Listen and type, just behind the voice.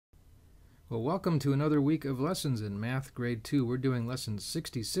Well, welcome to another week of lessons in Math Grade 2. We're doing lesson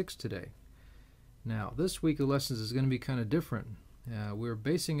 66 today. Now, this week of lessons is going to be kind of different. We're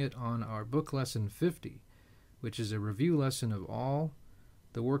basing it on our book lesson 50, which is a review lesson of all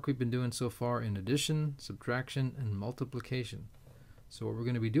the work we've been doing so far in addition, subtraction, and multiplication. So what we're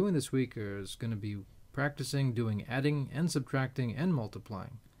going to be doing this week is going to be practicing doing adding and subtracting and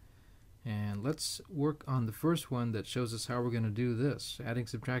multiplying. And let's work on the first one that shows us how we're going to do this. Adding,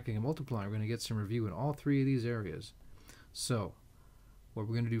 subtracting, and multiplying. We're going to get some review in all three of these areas. So, what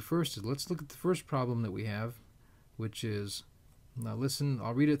we're going to do first is let's look at the first problem that we have, which is, now listen,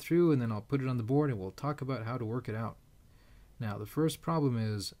 I'll read it through and then I'll put it on the board and we'll talk about how to work it out. Now, the first problem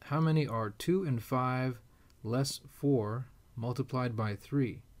is, how many are 2 and 5 less 4 multiplied by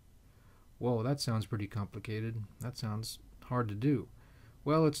 3? Whoa, that sounds pretty complicated. That sounds hard to do.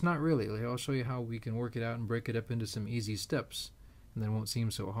 Well, it's not really. I'll show you how we can work it out and break it up into some easy steps, and then it won't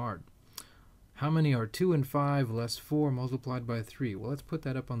seem so hard. How many are 2 and 5 less 4 multiplied by 3? Well, let's put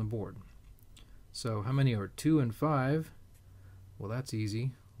that up on the board. So, how many are 2 and 5? Well, that's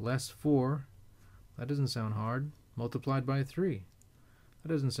easy. Less 4. That doesn't sound hard. Multiplied by 3. That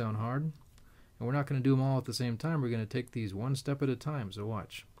doesn't sound hard. And we're not going to do them all at the same time. We're going to take these one step at a time, so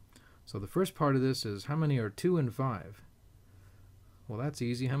watch. So, the first part of this is, how many are 2 and 5? Well, that's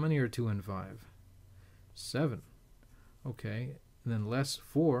easy. How many are 2 and 5? 7. Okay, and then less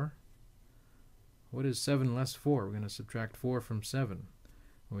 4. What is 7 less 4? We're going to subtract 4 from 7.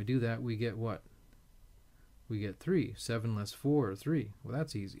 When we do that, we get what? We get 3. 7 less 4 or 3. Well,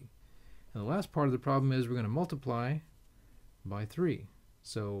 that's easy. And the last part of the problem is we're going to multiply by 3.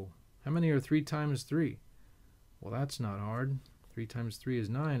 So, how many are 3 times 3? Well, that's not hard. 3 times 3 is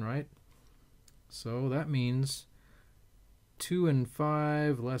 9, right? So, that means 2 and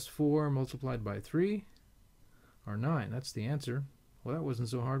 5 less 4 multiplied by 3 are 9. That's the answer. Well, that wasn't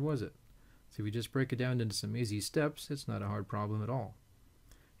so hard, was it? So if we just break it down into some easy steps, it's not a hard problem at all.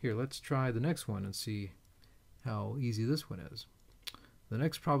 Here, let's try the next one and see how easy this one is. The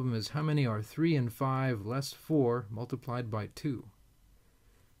next problem is, how many are 3 and 5 less 4 multiplied by 2?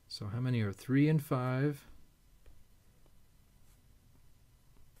 So how many are 3 and 5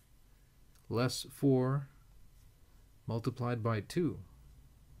 less 4 multiplied by 2?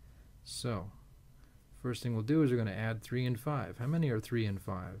 So, first thing we'll do is we're going to add 3 and 5. How many are 3 and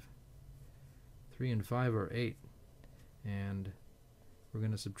 5? 3 and 5 are 8. And we're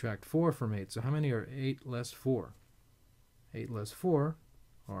going to subtract 4 from 8. So how many are 8 less 4? 8 less 4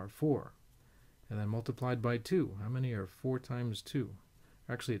 are 4. And then multiplied by 2. How many are 4 times 2?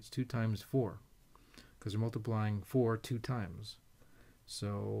 Actually, it's 2 times 4. Because we're multiplying 4 2 times.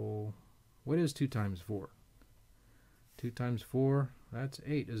 So, what is 2 times 4? 2 times 4, that's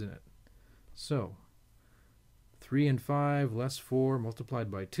 8, isn't it? So, 3 and 5 less 4 multiplied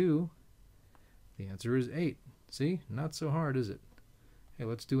by 2, the answer is 8. See? Not so hard, is it? Hey,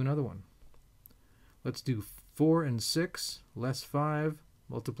 let's do another one. Let's do 4 and 6 less 5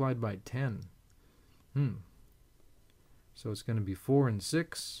 multiplied by 10. So it's going to be 4 and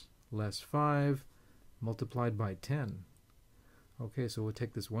 6 less 5 multiplied by 10. Okay, so we'll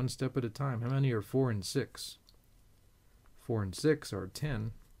take this one step at a time. How many are 4 and 6? 4 and 6 are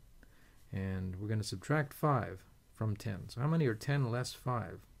 10, and we're going to subtract 5 from 10. So how many are 10 less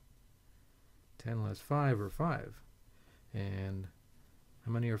 5? 10 less 5 are 5. And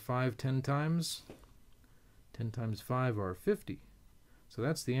how many are 5 10 times? 10 times 5 are 50. So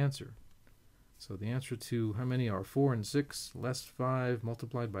that's the answer. So the answer to how many are 4 and 6 less 5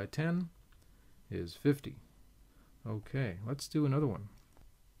 multiplied by 10 is 50. Okay, let's do another one.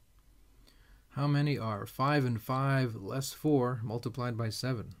 How many are 5 and 5 less 4 multiplied by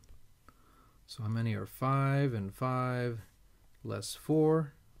 7? So how many are 5 and 5 less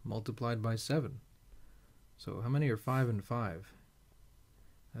 4 multiplied by 7? So how many are 5 and 5?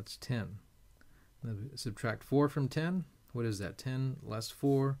 That's 10. Now, subtract 4 from 10. What is that? 10 less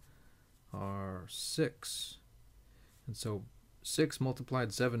 4 are 6. And so 6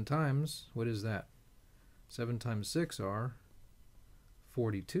 multiplied 7 times, what is that? 7 times 6 are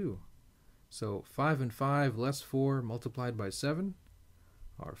 42. So 5 and 5 less 4 multiplied by 7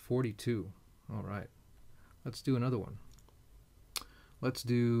 are 42. All right. Let's do another one. Let's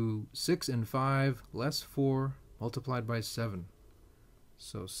do 6 and 5 less 4 multiplied by 7.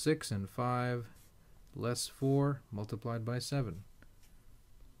 So 6 and 5 less 4 multiplied by 7.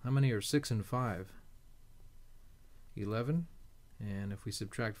 How many are 6 and 5? 11. And if we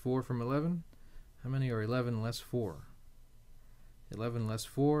subtract 4 from 11, how many are 11 less 4? 11 less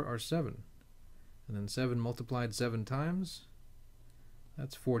 4 are 7. And then 7 multiplied 7 times,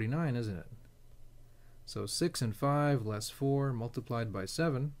 that's 49, isn't it? So 6 and 5 less 4 multiplied by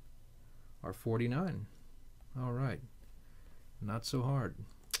 7 are 49. All right, not so hard.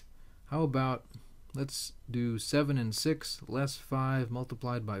 How about, let's do 7 and 6 less 5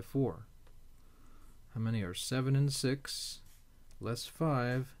 multiplied by 4. How many are 7 and 6 less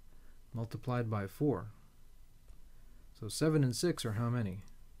 5 multiplied by 4? So 7 and 6 are how many?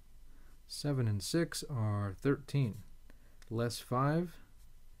 7 and 6 are 13. Less 5,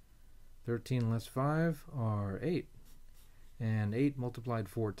 13 less 5 are 8. And 8 multiplied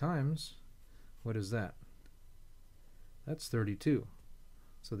 4 times, what is that? That's 32.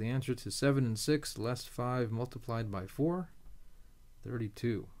 So the answer to 7 and 6 less 5 multiplied by 4,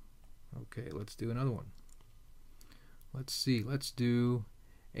 32. Okay, let's do another one. Let's see, let's do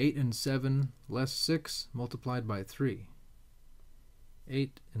 8 and 7 less 6 multiplied by 3.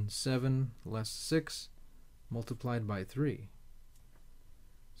 8 and 7 less 6 multiplied by 3.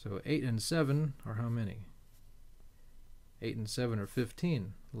 So 8 and 7 are how many? 8 and 7 are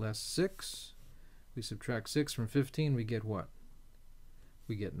 15. Less 6. We subtract 6 from 15, we get what?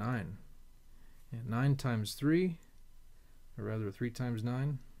 We get 9. And 9 times 3, or rather 3 times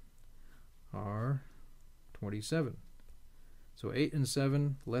 9, are 27. So 8 and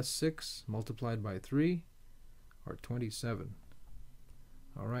 7 less 6 multiplied by 3 are 27.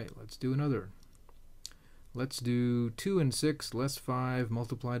 All right, let's do another. Let's do 2 and 6 less 5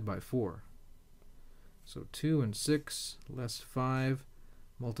 multiplied by 4. So 2 and 6 less 5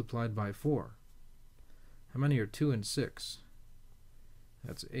 multiplied by 4. How many are 2 and 6?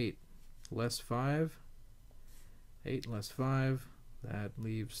 That's 8. Less 5. 8 less 5. That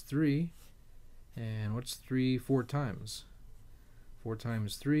leaves 3. And what's 3 4 times? 4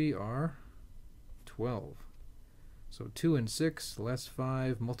 times 3 are 12. So 2 and 6 less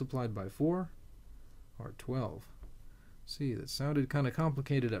 5 multiplied by 4 are 12. See, that sounded kind of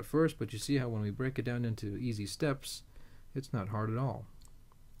complicated at first, but you see how when we break it down into easy steps, it's not hard at all.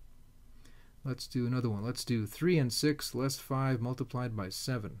 Let's do another one. Let's do 3 and 6 less 5 multiplied by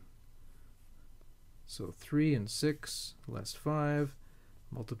 7. So 3 and 6 less 5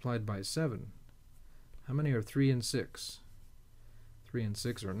 multiplied by 7. How many are 3 and 6? 3 and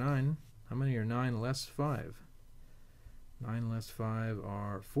 6 are 9. How many are 9 less 5? 9 less 5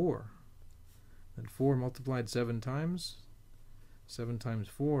 are 4. Then 4 multiplied 7 times. 7 times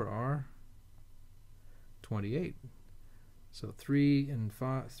 4 are 28. So 3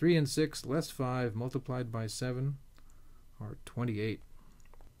 and 6 less 5 multiplied by 7 are 28.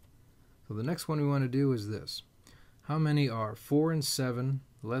 So the next one we want to do is this. How many are 4 and 7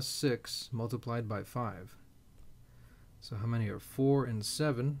 less 6 multiplied by 5? So how many are 4 and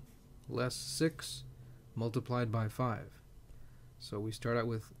 7 less 6 multiplied by 5? So we start out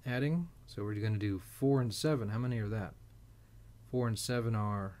with adding. So we're going to do 4 and 7. How many are that? 4 and 7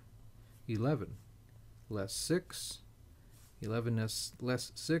 are 11. Less 6. 11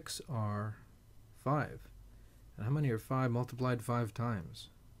 less 6 are 5. And how many are 5 multiplied 5 times?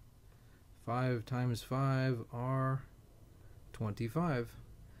 5 times 5 are 25.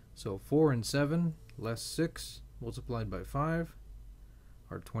 So 4 and 7 less 6 multiplied by 5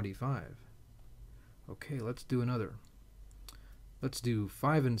 are 25. Okay, let's do another. Let's do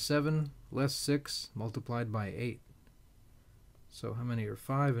 5 and 7 less 6 multiplied by 8. So how many are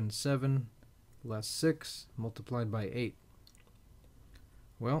 5 and 7 less 6 multiplied by 8?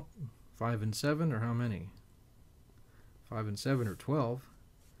 Well, 5 and 7 are how many? 5 and 7 are 12.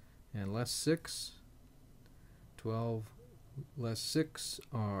 And less 6, 12 less 6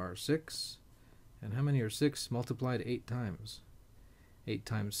 are 6. And how many are 6 multiplied 8 times? 8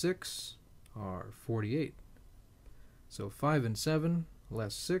 times 6 are 48. So 5 and 7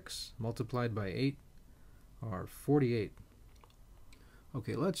 less 6 multiplied by 8 are 48.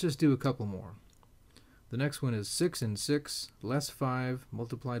 Okay, let's just do a couple more. The next one is 6 and 6 less 5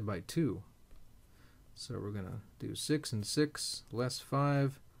 multiplied by 2. So we're going to do 6 and 6 less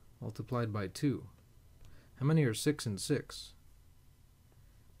 5 multiplied by 2. How many are 6 and 6?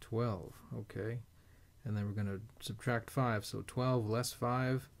 12. Okay. And then we're going to subtract 5. So 12 less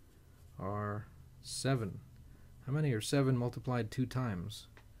 5 are 7. How many are 7 multiplied 2 times?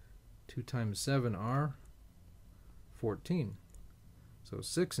 2 times 7 are 14. So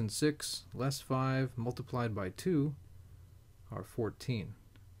 6 and 6 less 5 multiplied by 2 are 14.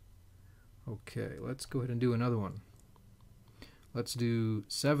 Okay, let's go ahead and do another one. Let's do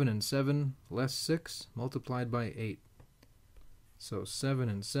 7 and 7 less 6 multiplied by 8. So 7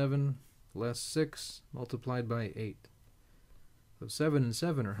 and 7 less 6 multiplied by 8. So 7 and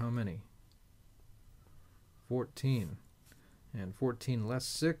 7 are how many? 14. And 14 less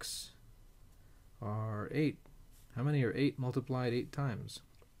 6 are 8. How many are 8 multiplied 8 times?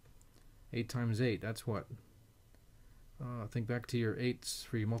 8 times 8, that's what? Think back to your 8s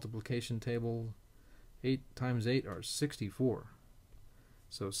for your multiplication table. 8 times 8 are 64.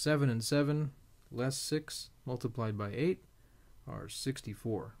 So 7 and 7 less 6 multiplied by 8 are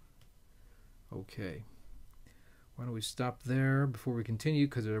 64. Okay. Why don't we stop there before we continue,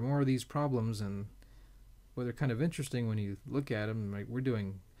 because there are more of these problems, and well, they're kind of interesting when you look at them. Like, we're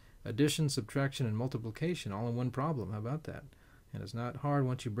doing addition, subtraction, and multiplication all in one problem. How about that? And it's not hard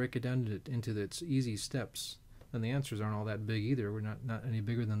once you break it down into its easy steps. And the answers aren't all that big either. We're not any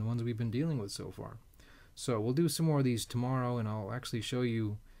bigger than the ones we've been dealing with so far. So we'll do some more of these tomorrow, and I'll actually show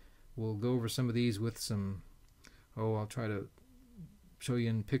you. We'll go over some of these with some, I'll try to show you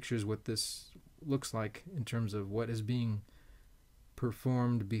in pictures what this looks like in terms of what is being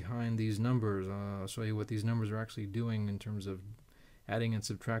performed behind these numbers. I'll show you what these numbers are actually doing in terms of adding and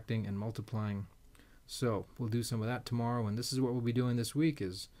subtracting and multiplying. So we'll do some of that tomorrow, and this is what we'll be doing this week,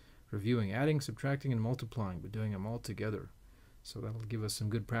 is reviewing adding, subtracting, and multiplying, but doing them all together. So that'll give us some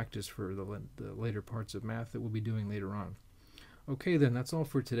good practice for the later parts of math that we'll be doing later on. Okay, then, that's all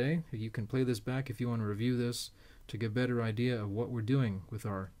for today. You can play this back if you want to review this to get a better idea of what we're doing with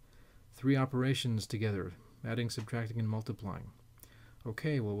our 3 operations together, adding, subtracting, and multiplying.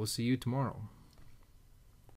 Okay, well, we'll see you tomorrow.